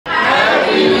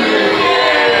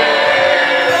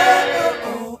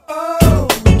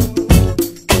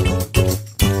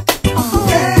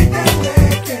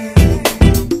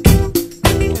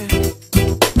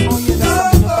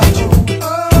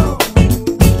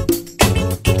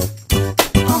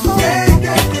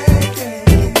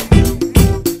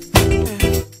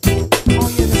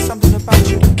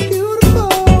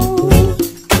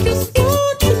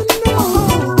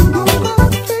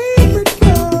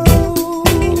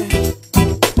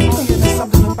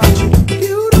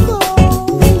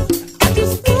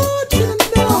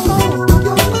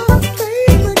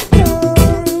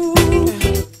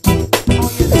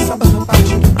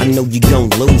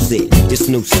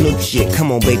Snoop shit.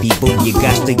 Come on, baby boo, you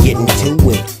got to get into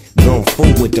it. Going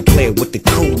forward to play with the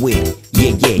cool wit.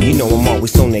 Yeah, you know I'm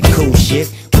always on that cool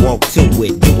shit. Walk to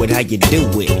it, do it how you do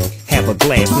it. Have a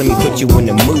glass, let me put you in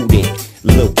the mood.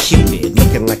 Little cutie,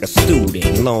 looking like a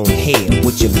student. Long hair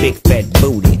with your big fat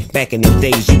booty. Back in the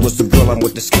days, you was the girl I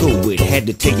went to school with. Had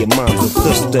to tell your mom and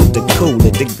sister to cool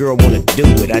it. The girl wanna do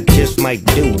it, I just might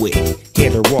do it.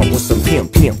 Hit her off with some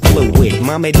pimp fluid.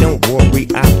 Mommy, don't worry,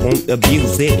 I won't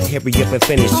abuse it. Hurry up and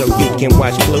finish so you can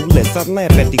watch Clueless. I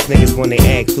laugh at these niggas when they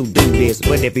ask who do this,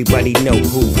 but everybody know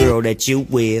who girl that you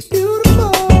is.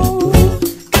 Beautiful.